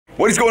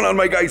What is going on,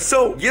 my guys?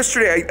 So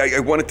yesterday I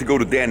wanted to go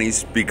to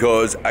Danny's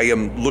because I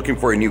am looking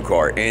for a new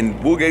car, and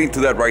we'll get into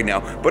that right now.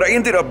 But I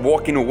ended up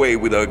walking away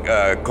with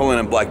a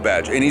Cullinan black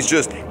badge, and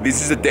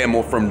this is a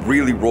demo from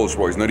really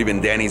Rolls-Royce, not even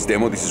Danny's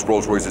demo. This is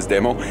Rolls-Royce's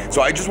demo.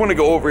 So I just want to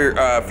go over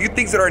a few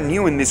things that are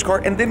new in this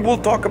car, and then we'll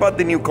talk about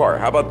the new car.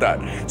 How about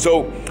that?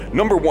 So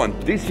number one,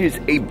 this is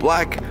a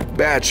black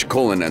badge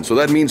Cullinan, so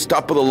that means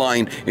top of the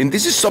line. And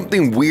this is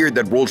something weird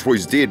that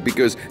Rolls-Royce did,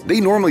 because they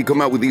normally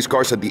come out with these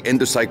cars at the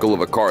end of cycle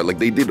of a car, like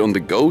they did on the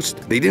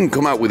Ghost. They didn't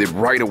come out with it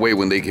right away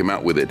when they came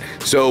out with it.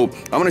 So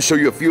I'm going to show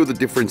you a few of the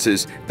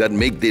differences that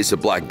make this a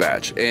black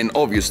badge, and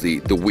obviously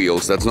the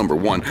wheels, that's number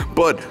one.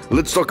 But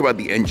let's talk about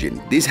the engine.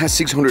 This has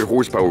 600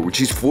 horsepower, which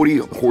is 40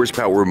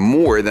 horsepower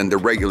more than the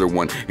regular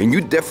one, and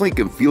you definitely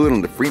can feel it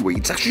on the freeway.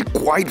 It's actually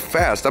quite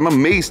fast. I'm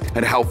amazed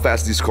at how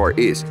fast this car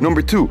is.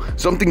 Number two,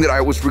 something that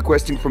I was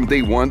requesting from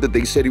day one that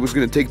they said it was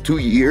going to take 2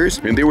 years,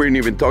 and they weren't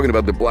even talking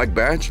about the black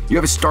badge. You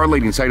have a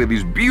starlight inside of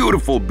this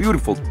beautiful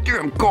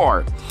damn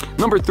car.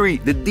 Number three,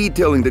 the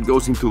detailing that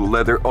goes into the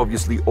leather,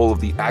 obviously all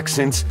of the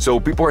accents, so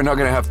people are not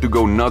going to have to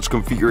go nuts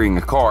configuring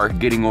a car,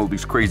 getting all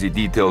these crazy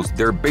details.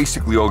 They're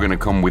basically all going to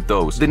come with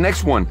those. The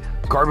next one,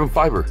 carbon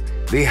fiber.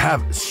 They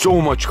have so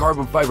much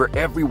carbon fiber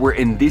everywhere,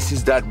 and this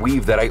is that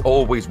weave that I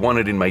always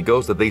wanted in my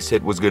Ghost that they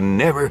said was going to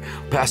never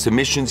pass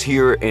emissions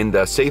here and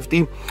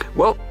safety.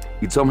 Well,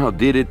 it somehow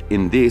did it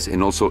in this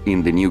and also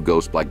in the new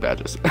Ghost black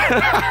badges.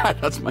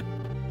 That's my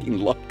fucking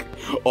luck.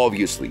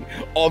 Obviously.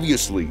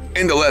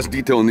 And the last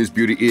detail in this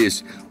beauty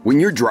is when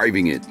you're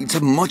driving it, it's a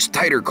much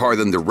tighter car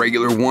than the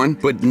regular one,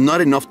 but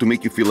not enough to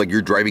make you feel like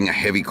you're driving a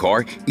heavy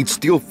car. It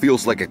still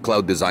feels like a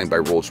cloud designed by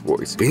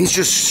Rolls-Royce. And it's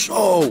just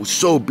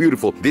so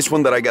beautiful. This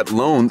one that I got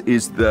loaned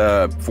is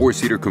the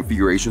 4-seater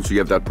configuration, so you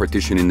have that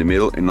partition in the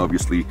middle and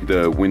obviously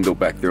the window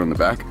back there on the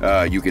back.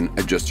 You can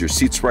adjust your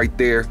seats right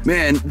there.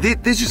 Man,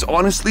 this is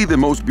honestly the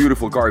most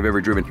beautiful car I've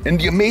ever driven. And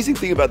the amazing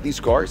thing about these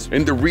cars,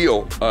 and the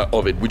real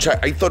of it, which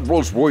I thought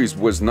Rolls-Royce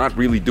was not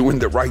really doing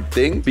the right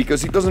thing,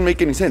 because it doesn't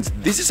make any sense.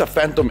 This is a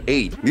Phantom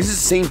 8. This is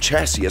the same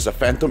chassis as a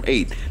Phantom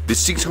 8, the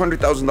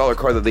 $600,000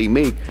 car that they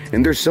make,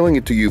 and they're selling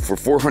it to you for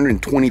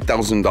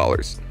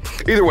 $420,000.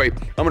 Either way,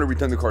 I'm gonna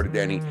return the car to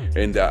Danny,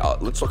 and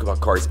let's talk about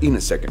cars in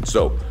a second.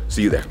 So,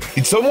 see you there.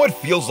 It somewhat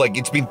feels like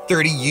it's been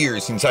 30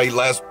 years since I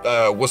last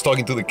was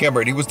talking to the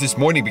camera, and it was this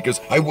morning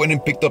because I went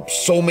and picked up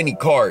so many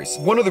cars.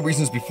 One of the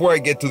reasons before I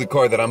get to the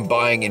car that I'm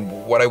buying and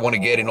what I want to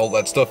get and all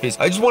that stuff is,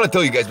 I just want to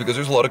tell you guys, because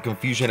there's a lot of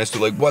confusion as to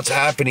like what's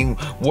happening,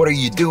 what are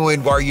you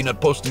doing, why are you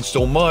not posting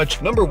so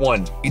much? Number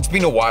one, it's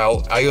been a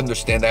while. I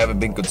understand I haven't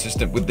been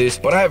consistent with this,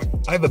 but I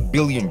have a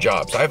billion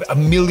jobs. I have a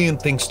million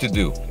things to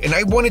do, and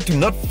I wanted to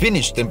not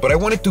finish them, but I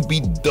wanted to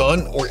be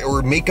done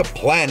or make a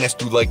plan as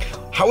to like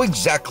how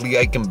exactly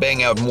I can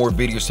bang out more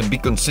videos and be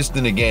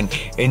consistent again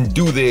and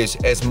do this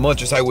as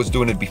much as I was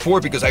doing it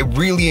before, because I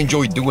really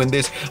enjoy doing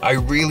this. I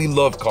really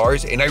love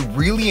cars, and I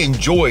really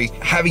enjoy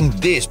having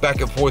this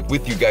back and forth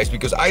with you guys,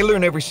 because I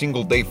learn every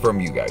single day from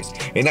you guys,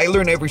 and I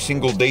learn every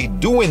single day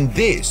doing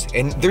this,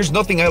 and there's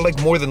nothing I like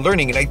more than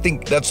learning. And I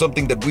think that's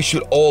something that we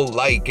should all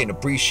like and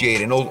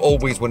appreciate, and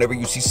always whenever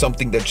you see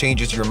something that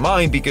changes your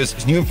mind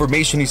because new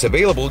information is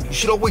available, you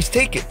should always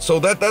take it. So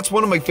that's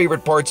one of my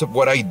favorite parts of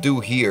what I do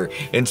here,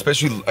 and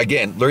especially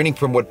again learning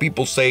from what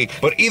people say.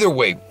 But either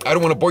way, I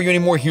don't want to bore you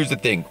anymore. Here's the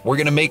thing: we're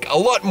gonna make a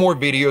lot more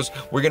videos.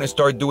 We're gonna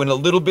start doing a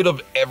little bit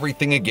of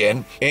everything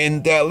again,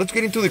 and let's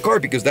get into the car,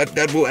 because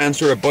that will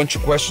answer a bunch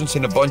of questions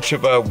and a bunch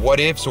of what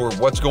ifs or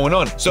what's going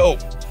on. So,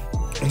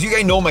 as you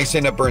guys know, my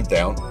Senna burnt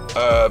down.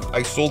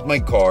 I sold my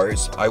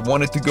cars. I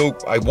want to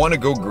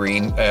go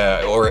green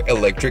or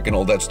electric and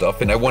all that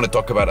stuff. And I want to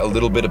talk about a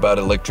little bit about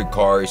electric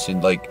cars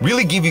and like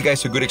really give you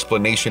guys a good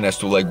explanation as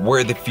to like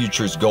where the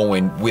future is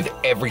going with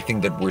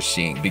everything that we're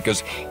seeing,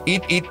 because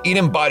it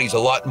embodies a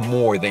lot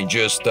more than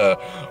just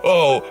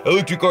oh,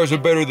 electric cars are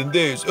better than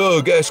this.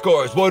 Oh, gas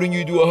cars, why don't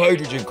you do a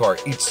hydrogen car?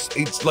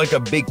 It's like a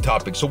big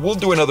topic. So we'll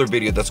do another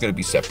video that's going to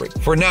be separate.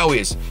 For now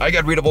I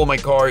got rid of all my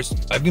cars.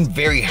 I've been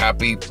very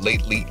happy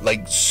lately,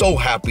 like so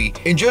happy,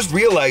 and just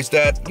realized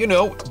that, you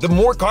know, the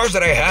more cars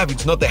that I have,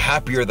 it's not the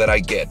happier that I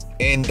get.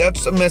 And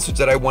that's a message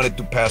that I wanted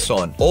to pass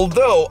on.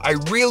 Although I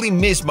really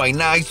miss my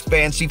nice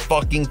fancy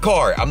fucking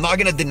car. I'm not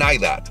gonna deny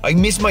that. I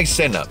miss my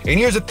Senna. And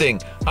here's the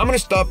thing, I'm gonna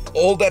stop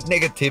all that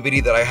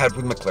negativity that I had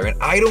with McLaren.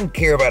 I don't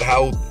care about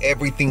how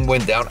everything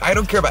went down. I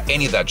don't care about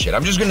any of that shit.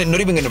 I'm just not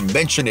even gonna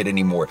mention it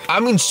anymore.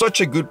 I'm in such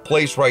a good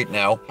place right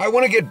now. I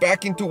wanna get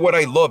back into what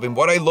I love, and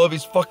what I love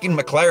is fucking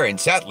McLaren,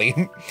 sadly,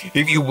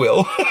 if you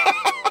will.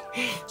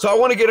 So I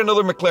want to get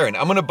another McLaren.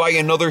 I'm going to buy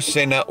another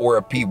Senna or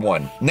a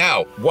P1.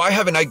 Now, why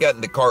haven't I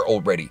gotten the car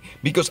already?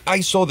 Because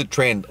I saw the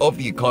trend of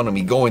the economy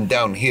going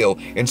downhill,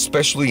 and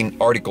especially in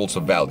articles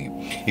of value.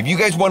 If you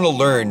guys want to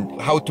learn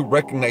how to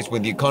recognize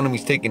when the economy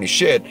is taking a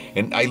shit,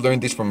 and I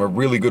learned this from a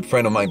really good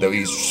friend of mine that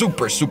is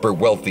super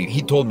wealthy.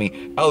 He told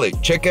me, Ale,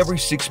 check every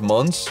 6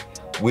 months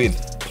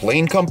with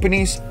plane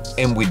companies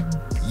and with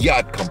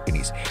yacht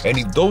companies. And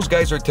if those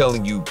guys are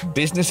telling you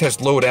business has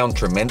slowed down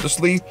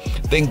tremendously,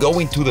 then go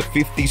into the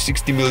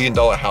 $50-60 million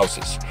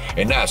houses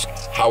and ask,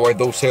 how are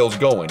those sales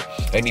going?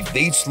 And if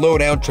they slow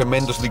down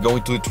tremendously, go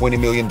into the $20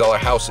 million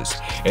houses.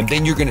 And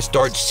then you're gonna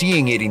start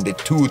seeing it in the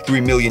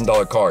 $2-3 million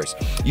cars.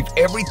 If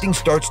everything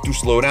starts to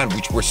slow down,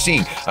 which we're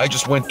seeing, I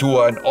just went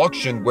to an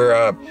auction where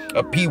a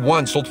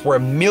P1 sold for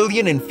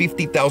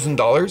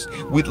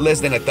 $1,050,000 with less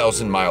than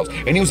 1,000 miles.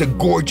 And it was a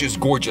gorgeous,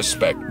 gorgeous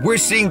spec. We're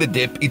seeing the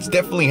dip. It's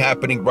definitely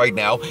happening right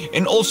now.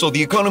 And also,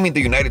 the economy in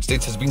the United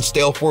States has been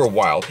stale for a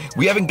while.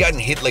 We haven't gotten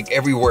hit like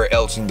everywhere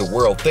else in the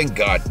world, thank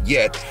God,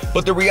 yet.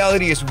 But the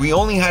reality is we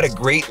only had a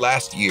great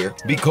last year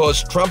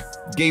because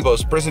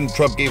President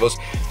Trump gave us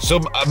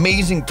some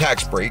amazing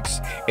tax breaks.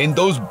 And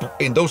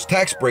those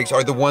tax breaks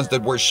are the ones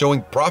that were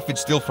showing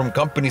profits still from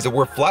companies that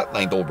were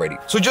flatlined already.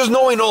 So just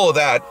knowing all of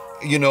that,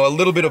 you know, a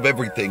little bit of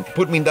everything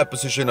put me in that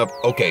position of,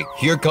 okay,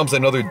 here comes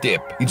another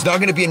dip. It's not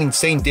going to be an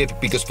insane dip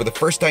because for the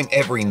first time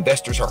ever,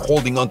 investors are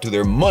holding on to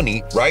their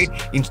money, right?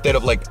 Instead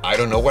of like, I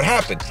don't know what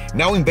happened.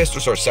 Now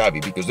investors are savvy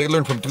because they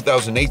learned from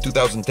 2008,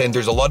 2010,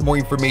 there's a lot more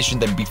information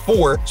than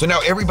before. So now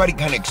everybody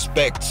kind of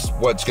expects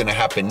what's going to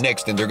happen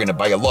next and they're going to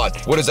buy a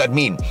lot. What does that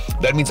mean?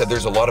 That means that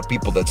there's a lot of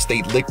people that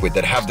stayed liquid,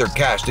 that have their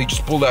cash. They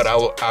just pulled out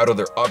of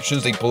their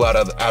options. They pull out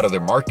of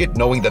their market,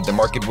 knowing that the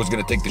market was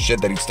going to take the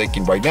shit that it's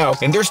taking right now.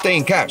 And they're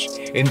staying cash.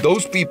 And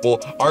those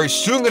people are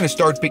soon going to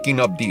start picking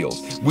up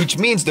deals, which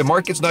means the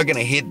market's not going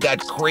to hit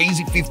that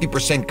crazy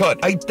 50% cut.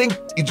 I think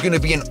it's going to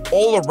be an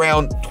all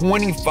around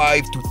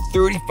 25 to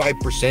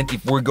 35%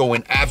 if we're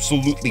going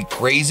absolutely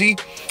crazy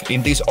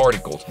in these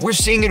articles. We're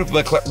seeing it with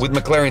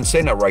McLaren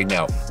Senna right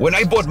now. When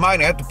I bought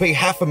mine, I had to pay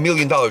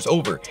 $500,000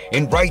 over.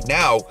 And right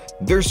now,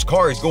 there's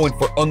cars going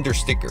for under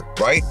sticker,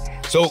 right?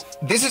 So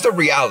this is a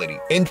reality.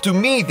 And to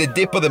me, the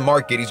dip of the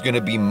market is going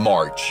to be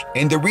March.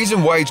 And the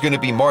reason why it's going to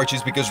be March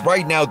is because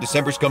right now,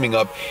 December's coming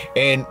up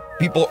and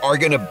people are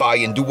going to buy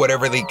and do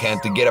whatever they can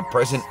to get a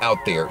present out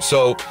there.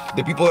 So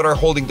the people that are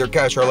holding their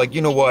cash are like,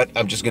 you know what?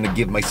 I'm just going to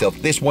give myself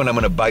this one. I'm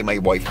going to buy my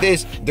wife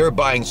this. They're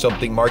buying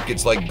something.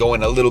 Market's like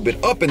going a little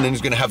bit up, and then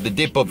it's going to have the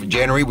dip of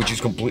January, which is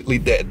completely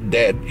dead.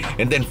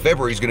 And then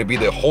February is going to be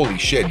the holy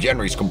shit.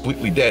 January is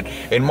completely dead.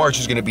 And March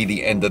is going to be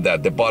the end of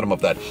that, the bottom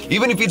of that.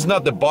 Even if it's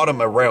not the bottom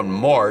around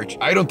March,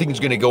 I don't think it's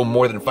going to go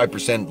more than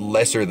 5%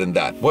 lesser than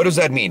that. What does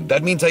that mean?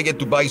 That means I get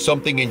to buy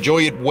something,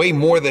 enjoy it way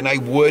more than I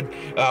would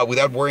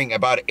without worrying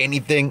about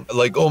anything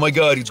like, oh my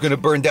God, it's going to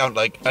burn down.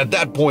 Like at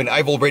that point,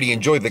 I've already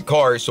enjoyed the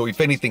car. So if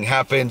anything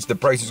happens, the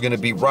price is going to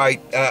be right.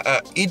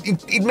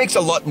 It makes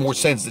a lot more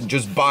sense than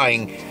just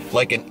buying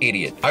like an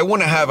idiot. I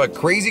want to have a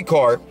crazy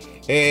car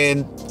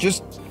and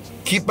just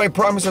keep my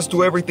promises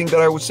to everything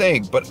that I was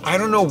saying. But I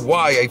don't know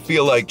why I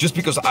feel like just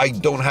because I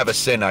don't have a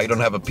Senna, I don't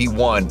have a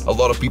P1, a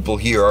lot of people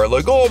here are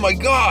like, oh my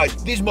God,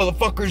 these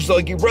motherfuckers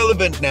like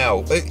irrelevant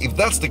now. If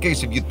that's the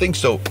case, if you think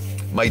so,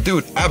 my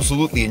dude,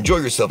 absolutely enjoy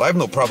yourself. I have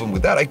no problem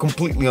with that. I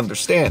completely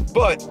understand.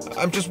 But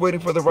I'm just waiting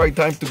for the right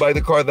time to buy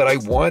the car that I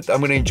want. I'm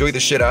going to enjoy the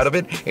shit out of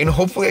it. And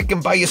hopefully I can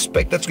buy a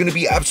spec that's going to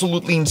be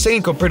absolutely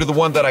insane compared to the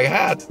one that I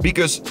had.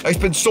 Because I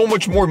spent so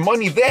much more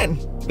money then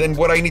than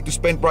what I need to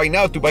spend right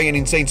now to buy an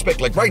insane spec.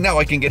 Like right now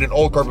I can get an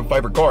all carbon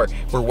fiber car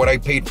for what I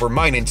paid for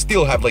mine and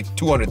still have like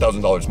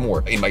 $200,000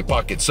 more in my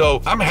pocket.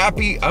 So I'm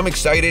happy. I'm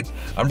excited.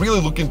 I'm really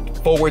looking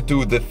forward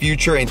to the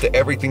future and to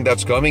everything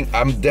that's coming.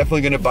 I'm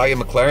definitely going to buy a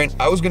McLaren.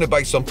 I was going to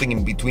buy something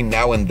in between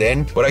now and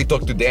then, but I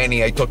talked to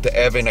Danny, I talked to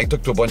Evan, I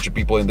talked to a bunch of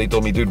people, and they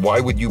told me, dude, why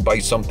would you buy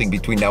something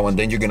between now and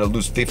then? You're gonna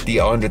lose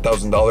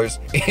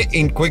 $50,000-$100,000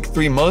 in quick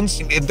 3 months.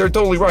 And they're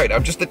totally right.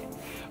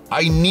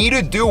 I need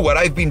to do what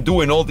I've been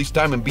doing all this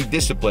time and be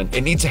disciplined.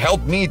 And it's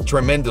helped me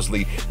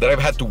tremendously that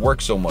I've had to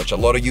work so much. A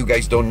lot of you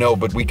guys don't know,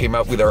 but we came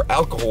out with our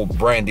alcohol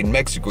brand in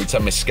Mexico. It's a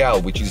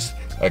mezcal, which is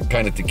a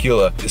kind of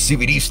tequila. The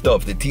CBD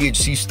stuff, the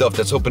THC stuff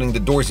that's opening the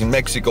doors in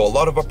Mexico. A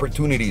lot of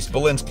opportunities.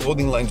 Belen's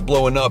clothing line's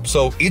blowing up.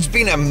 So it's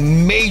been a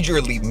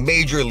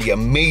majorly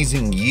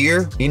amazing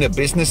year in a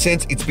business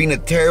sense. It's been a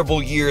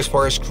terrible year as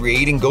far as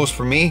creating goes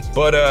for me.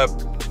 But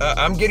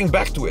I'm getting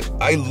back to it.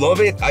 I love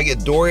it. I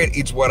adore it.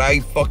 It's what I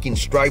fucking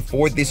strive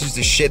for. This is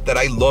the shit that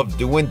I love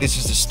doing. This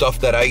is the stuff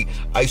that I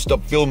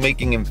stopped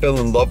filmmaking and fell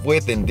in love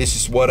with. And this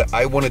is what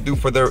I want to do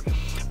for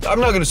I'm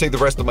not going to say the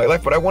rest of my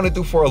life, but I want to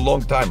do for a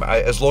long time.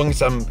 As long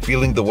as I'm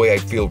feeling the way I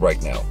feel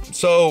right now.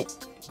 So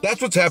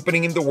that's what's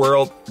happening in the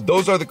world.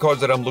 Those are the cars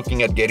that I'm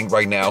looking at getting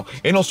right now.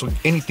 And also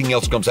anything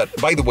else comes out.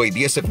 By the way,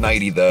 the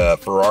SF90, the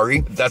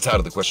Ferrari, that's out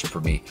of the question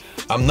for me.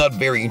 I'm not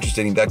very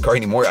interested in that car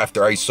anymore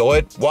after I saw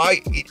it.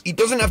 Why? It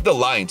doesn't have the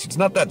lines. It's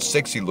not that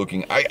sexy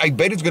looking. I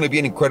bet it's going to be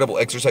an incredible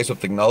exercise of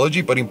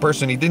technology, but in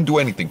person, it didn't do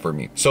anything for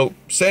me. So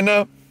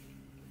Senna,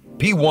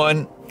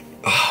 P1,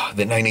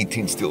 the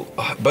 918 still,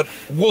 but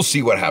we'll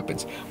see what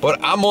happens. But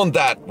I'm on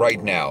that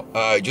right now.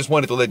 I just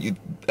wanted to let you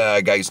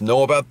guys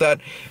know about that.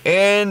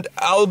 And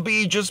I'll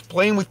be just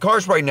playing with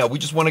cars right now. We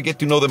just want to get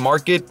to know the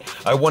market.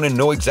 I want to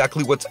know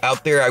exactly what's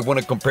out there. I want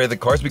to compare the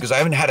cars because I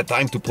haven't had a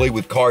time to play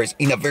with cars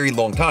in a very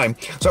long time.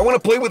 So I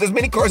want to play with as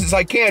many cars as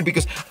I can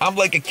because I'm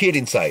like a kid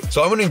inside.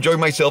 So I'm going to enjoy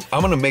myself.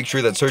 I'm going to make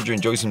sure that Sergio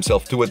enjoys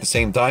himself too at the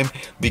same time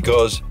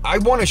because I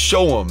want to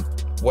show him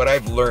what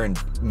I've learned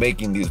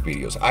making these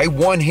videos. I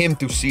want him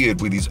to see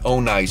it with his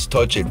own eyes,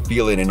 touch it,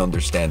 feel it, and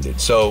understand it.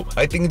 So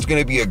I think it's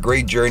gonna be a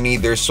great journey.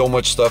 There's so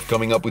much stuff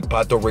coming up with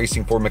Pato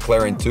Racing for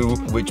McLaren too,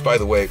 which by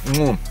the way,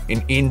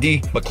 in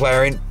Indy,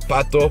 McLaren,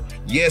 Pato,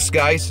 yes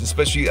guys,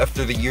 especially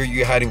after the year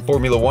you had in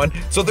Formula 1.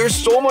 So there's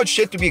so much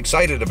shit to be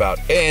excited about.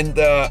 And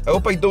I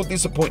hope I don't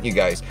disappoint you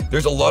guys.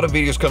 There's a lot of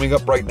videos coming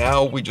up right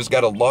now. We just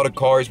got a lot of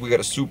cars. We got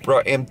a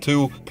Supra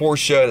M2,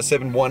 Porsche, a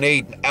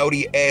 718,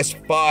 Audi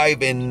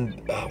S5,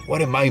 and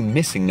what am I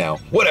missing now?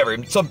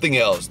 Whatever, something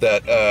else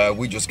that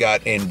we just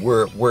got and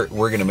we're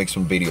gonna make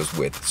some videos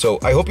with. So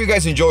I hope you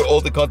guys enjoy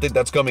all the content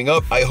that's coming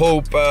up. I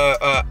hope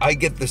I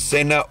get the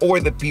Senna or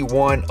the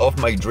P1 of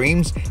my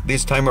dreams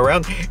this time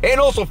around. And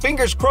also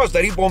fingers crossed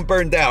that he won't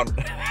burn down.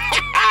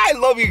 I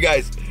love you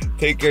guys.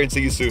 Take care and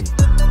see you soon.